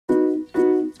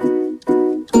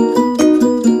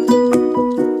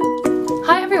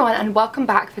and welcome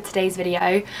back for today's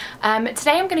video.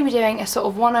 Today I'm going to be doing a sort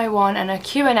of 101 and a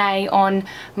Q&A on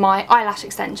my eyelash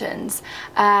extensions.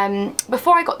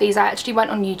 Before I got these I actually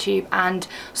went on YouTube and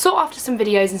sought after some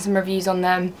videos and some reviews on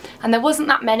them, and there wasn't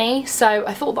that many, so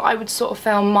I thought that I would sort of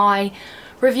film my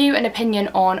review and opinion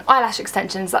on eyelash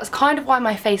extensions. That's kind of why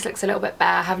my face looks a little bit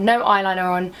bare. I have no eyeliner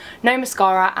on, no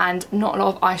mascara and not a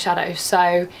lot of eyeshadow,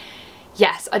 so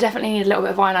yes, I definitely need a little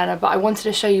bit of eyeliner, but I wanted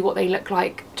to show you what they look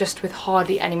like just with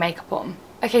hardly any makeup on.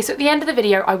 Okay, so at the end of the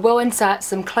video I will insert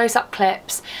some close-up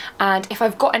clips, and if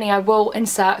I've got any I will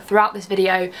insert throughout this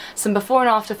video some before and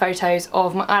after photos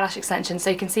of my eyelash extensions, so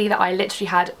you can see that I literally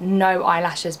had no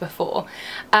eyelashes before.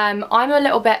 I'm a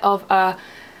little bit of a,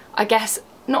 I guess,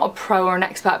 not a pro or an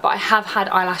expert, but I have had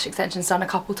eyelash extensions done a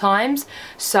couple times,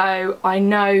 so I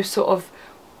know sort of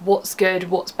what's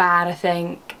good, what's bad, I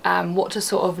think, what to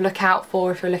sort of look out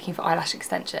for if you're looking for eyelash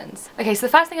extensions. Okay, so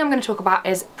the first thing I'm going to talk about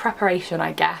is preparation,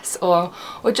 I guess, or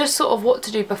just sort of what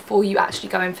to do before you actually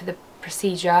go in for the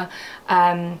procedure.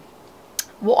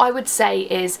 What I would say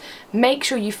is make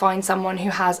sure you find someone who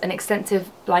has an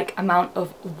extensive amount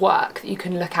of work that you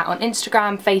can look at on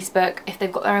Instagram, Facebook, if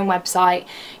they've got their own website.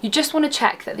 You just want to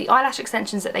check that the eyelash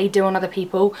extensions that they do on other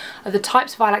people are the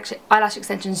types of eyelash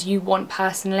extensions you want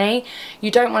personally.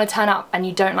 You don't want to turn up and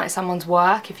you don't like someone's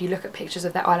work if you look at pictures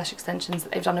of their eyelash extensions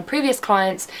that they've done on previous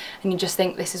clients and you just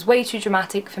think this is way too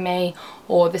dramatic for me,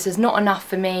 or this is not enough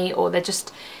for me, or they're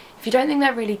just, if you don't think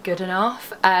they're really good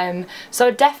enough. So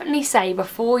I'd definitely say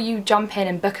before you jump in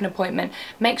and book an appointment,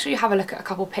 make sure you have a look at a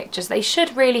couple pictures. They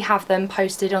should really have them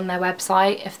posted on their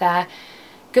website. If they're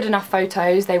good enough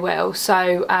photos, they will.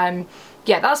 So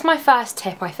yeah, that's my first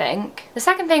tip, I think. The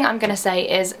second thing I'm going to say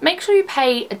is make sure you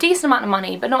pay a decent amount of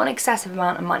money, but not an excessive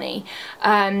amount of money.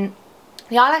 The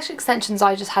eyelash extensions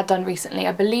I just had done recently,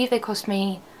 I believe they cost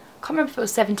me, I can't remember if it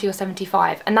was 70 or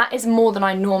 75, and that is more than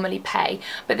I normally pay,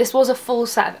 but this was a full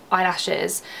set of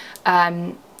eyelashes,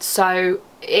 so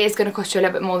it is going to cost you a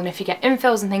little bit more than if you get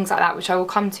infills and things like that, which I will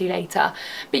come to later.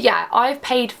 But yeah, I've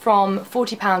paid from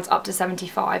 £40 up to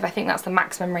 75. I think that's the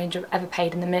maximum range I've ever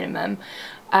paid in the minimum.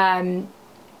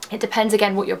 It depends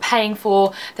again what you're paying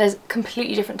for. There's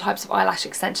completely different types of eyelash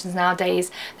extensions nowadays.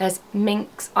 There's mink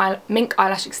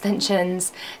eyelash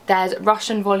extensions, there's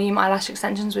Russian volume eyelash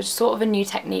extensions, which is sort of a new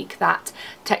technique that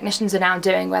technicians are now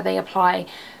doing where they apply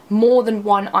more than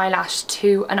one eyelash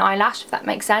to an eyelash, if that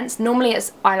makes sense. Normally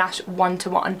it's eyelash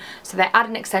 1-to-1, so they add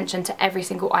an extension to every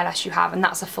single eyelash you have, and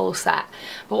that's a full set.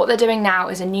 But what they're doing now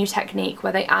is a new technique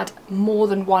where they add more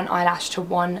than one eyelash to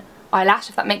one eyelash,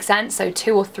 if that makes sense, so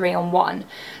 2 or 3 on one,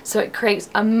 so it creates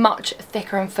a much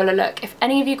thicker and fuller look. If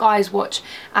any of you guys watch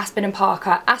Aspen and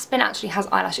Parker, Aspen actually has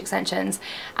eyelash extensions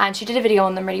and she did a video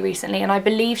on them really recently, and I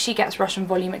believe she gets Russian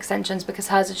volume extensions because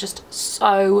hers are just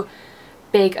so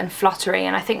big and fluttery,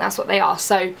 and I think that's what they are,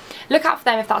 so look out for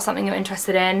them if that's something you're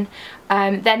interested in.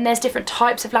 Then there's different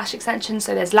types of lash extensions,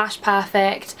 so there's Lash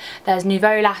Perfect, there's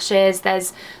Nouveau lashes,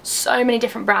 there's so many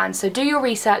different brands, so do your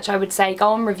research. I would say go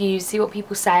on reviews, see what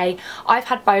people say. I've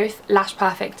had both Lash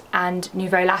Perfect and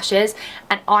Nouveau lashes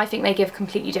and I think they give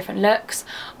completely different looks.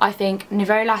 I think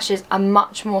Nouveau lashes are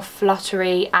much more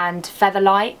fluttery and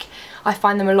feather-like. I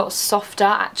find them a lot softer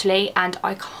actually, and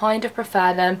I kind of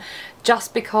prefer them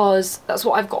just because that's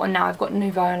what I've got on now. I've got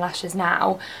Nouveau lashes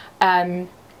now.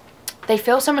 They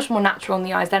feel so much more natural on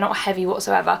the eyes. They're not heavy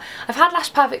whatsoever. I've had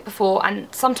Lash Perfect before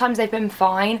and sometimes they've been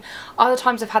fine. Other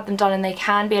times I've had them done and they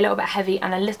can be a little bit heavy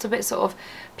and a little bit sort of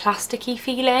plasticky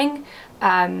feeling,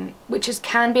 which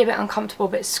can be a bit uncomfortable, a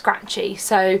bit scratchy.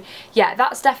 So yeah,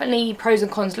 that's definitely pros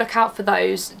and cons. Look out for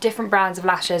those different brands of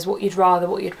lashes, what you'd rather,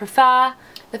 what you'd prefer.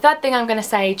 The third thing I'm going to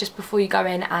say just before you go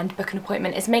in and book an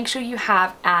appointment is make sure you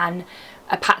have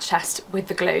a patch test with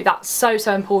the glue. That's so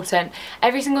important.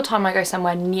 Every single time I go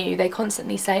somewhere new they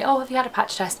constantly say, oh, have you had a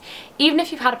patch test? Even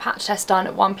if you've had a patch test done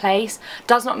at one place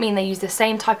does not mean they use the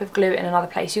same type of glue in another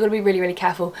place. You've got to be really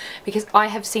careful, because I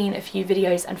have seen a few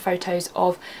videos and photos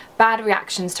of bad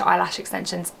reactions to eyelash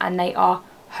extensions and they are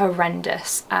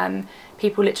horrendous.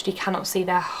 People literally cannot see,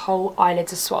 their whole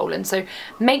eyelids are swollen, so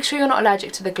make sure you're not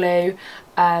allergic to the glue,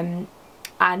 and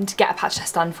get a patch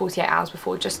test done 48 hours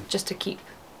before, just to keep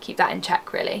that in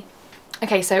check really.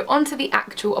 Okay, so on to the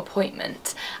actual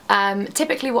appointment.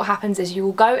 Typically what happens is you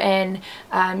will go in,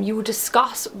 you will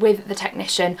discuss with the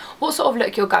technician what sort of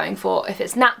look you're going for, if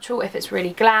it's natural, if it's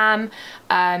really glam,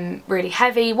 really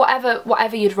heavy,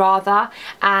 whatever you'd rather.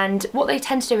 And what they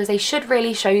tend to do is they should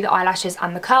really show you the eyelashes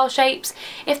and the curl shapes.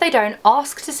 If they don't,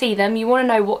 ask to see them. You want to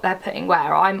know what they're putting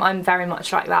where. I'm very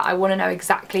much like that. I want to know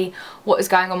exactly what is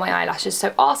going on my eyelashes,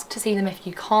 so ask to see them if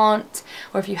you can't,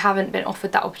 or if you haven't been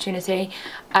offered that opportunity.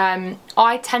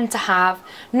 I tend to have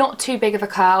not too big of a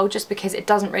curl just because it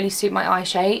doesn't really suit my eye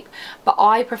shape, but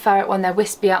I prefer it when they're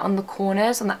wispier on the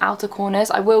corners, on the outer corners.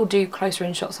 I will do closer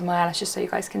in shots of my eyelashes so you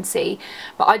guys can see,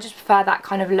 but I just prefer that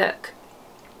kind of look,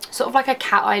 sort of like a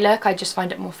cat eye look. I just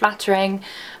find it more flattering.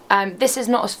 This is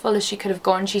not as full as she could have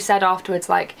gone. She said afterwards,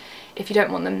 like, if you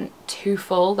don't want them too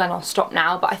full then I'll stop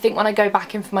now, but I think when I go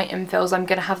back in for my infills I'm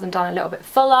going to have them done a little bit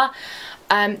fuller.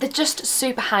 They're just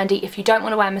super handy if you don't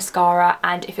want to wear mascara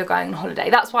and if you're going on holiday.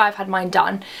 That's why I've had mine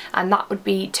done, and that would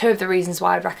be two of the reasons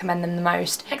why I'd recommend them the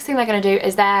most. Next thing they're going to do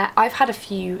is I've had a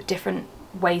few different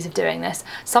ways of doing this.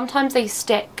 Sometimes they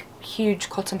stick huge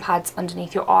cotton pads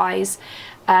underneath your eyes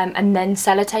and then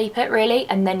sellotape it really,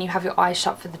 and then you have your eyes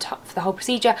shut for the whole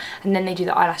procedure, and then they do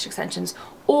the eyelash extensions.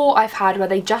 Or I've had where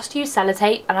they just use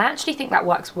sellotape, and I actually think that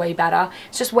works way better.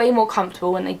 It's just way more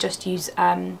comfortable when they just use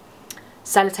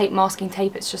sellotape masking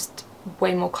tape. It's just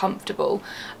way more comfortable.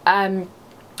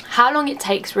 How long it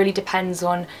takes really depends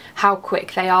on how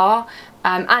quick they are,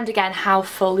 and again how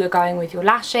full you're going with your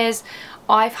lashes.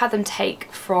 I've had them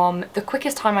take from, the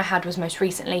quickest time I had was most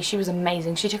recently. She was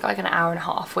amazing. She took like an hour and a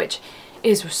half, which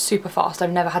is super fast.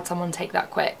 I've never had someone take that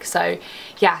quick. So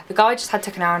yeah, the guy just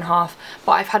took an hour and a half,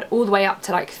 but I've had all the way up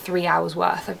to like 3 hours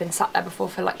worth. I've been sat there before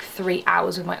for like 3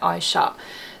 hours with my eyes shut.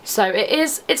 So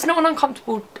it's not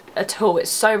uncomfortable at all.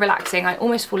 It's so relaxing. I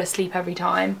almost fall asleep every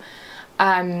time.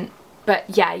 But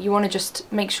yeah, you want to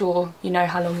just make sure you know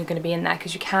how long you're going to be in there,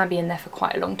 because you can be in there for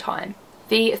quite a long time.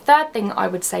 The third thing I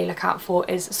would say look out for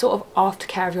is sort of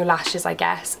aftercare of your lashes, I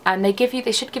guess. And they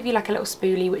should give you like a little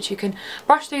spoolie which you can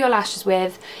brush through your lashes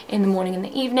with in the morning and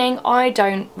the evening. I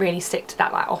don't really stick to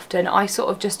that often. I sort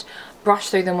of just brush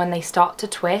through them when they start to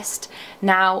twist.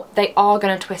 Now they are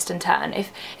going to twist and turn.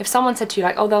 If someone said to you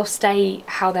like, oh, they'll stay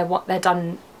how they're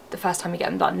done the first time you get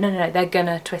them done. No, they're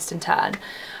gonna twist and turn.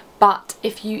 But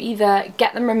if you either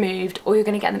get them removed or you're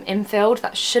going to get them infilled,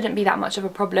 that shouldn't be that much of a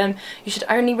problem. You should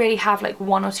only really have like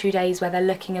 1 or 2 days where they're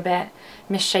looking a bit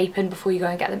misshapen before you go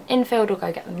and get them infilled or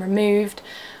go get them removed.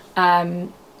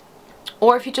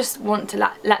 Or if you just want to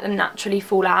let them naturally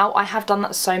fall out. I have done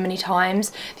that so many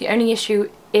times. The only issue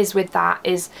is with that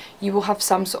is you will have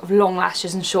some sort of long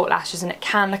lashes and short lashes, and it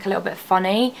can look a little bit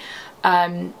funny.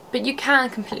 But you can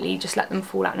completely just let them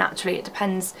fall out naturally. It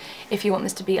depends if you want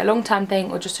this to be a long-term thing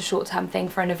or just a short-term thing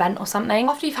for an event or something.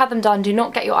 After you've had them done, do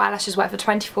not get your eyelashes wet for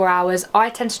 24 hours. I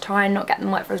tend to try and not get them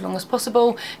wet for as long as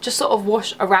possible. Just sort of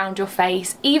wash around your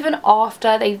face. Even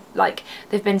after they've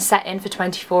been set in for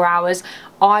 24 hours,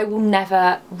 I will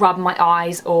never rub my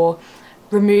eyes or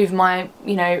remove my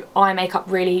eye makeup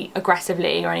really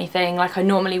aggressively or anything like I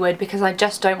normally would, because I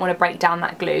just don't want to break down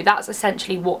that glue. That's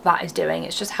essentially what that is doing.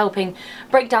 It's just helping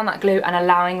break down that glue and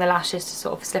allowing the lashes to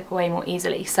sort of slip away more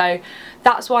easily. So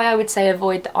that's why I would say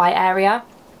avoid the eye area.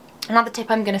 Another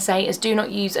tip I'm going to say is do not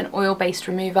use an oil-based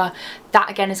remover. That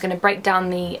again is going to break down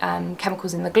the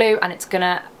chemicals in the glue, and it's going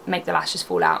to make the lashes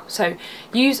fall out. So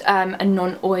use a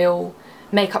non-oil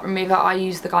makeup remover. I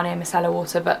use the Garnier Micellar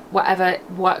Water, but whatever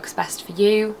works best for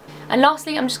you. And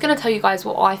lastly, I'm just going to tell you guys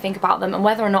what I think about them and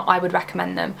whether or not I would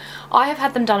recommend them. I have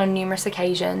had them done on numerous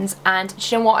occasions, and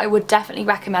do you know what, I would definitely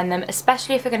recommend them,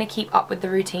 especially if you're going to keep up with the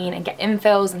routine and get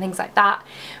infills and things like that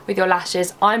with your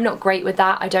lashes. I'm not great with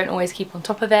that. I don't always keep on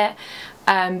top of it.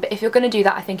 But if you're going to do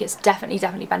that, I think it's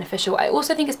definitely beneficial. I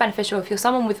also think it's beneficial if you're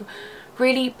someone with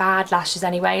really bad lashes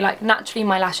anyway. Like naturally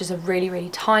my lashes are really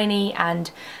tiny and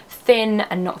thin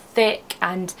and not thick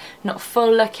and not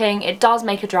full looking. It does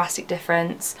make a drastic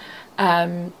difference.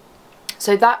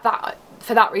 So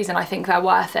for that reason I think they're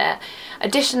worth it.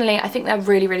 Additionally, I think they're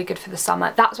really good for the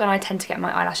summer. That's when I tend to get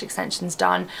my eyelash extensions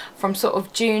done, from sort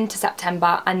of June to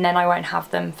September, and then I won't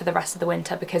have them for the rest of the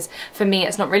winter because for me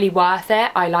it's not really worth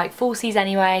it. I like falsies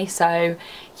anyway, so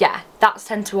yeah, that's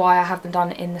tend to why I have them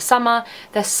done in the summer.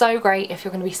 They're so great if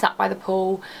you're going to be sat by the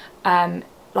pool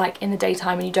like in the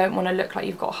daytime and you don't want to look like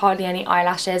you've got hardly any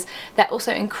eyelashes. They're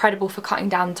also incredible for cutting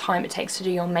down the time it takes to do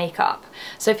your makeup.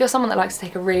 So if you're someone that likes to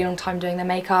take a really long time doing their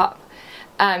makeup,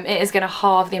 it is going to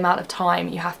halve the amount of time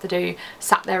you have to do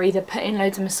sat there either putting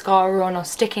loads of mascara on or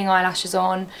sticking eyelashes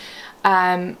on.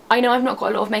 I know I've not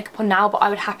got a lot of makeup on now, but I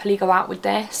would happily go out with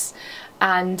this,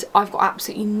 and I've got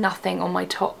absolutely nothing on my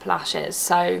top lashes,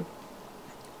 so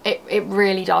it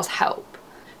really does help.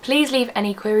 Please leave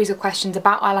any queries or questions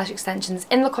about eyelash extensions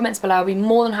in the comments below. I'll be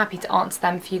more than happy to answer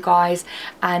them for you guys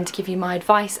and give you my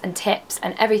advice and tips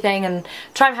and everything, and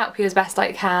try and help you as best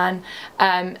I can.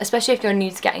 Especially if you're new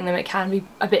to getting them, it can be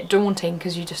a bit daunting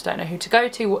because you just don't know who to go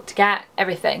to, what to get,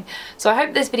 everything. So I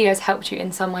hope this video has helped you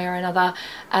in some way or another.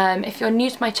 If you're new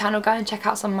to my channel, go and check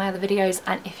out some of my other videos,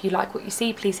 and if you like what you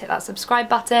see, please hit that subscribe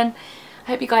button.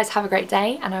 I hope you guys have a great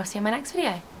day and I'll see you in my next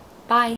video. Bye!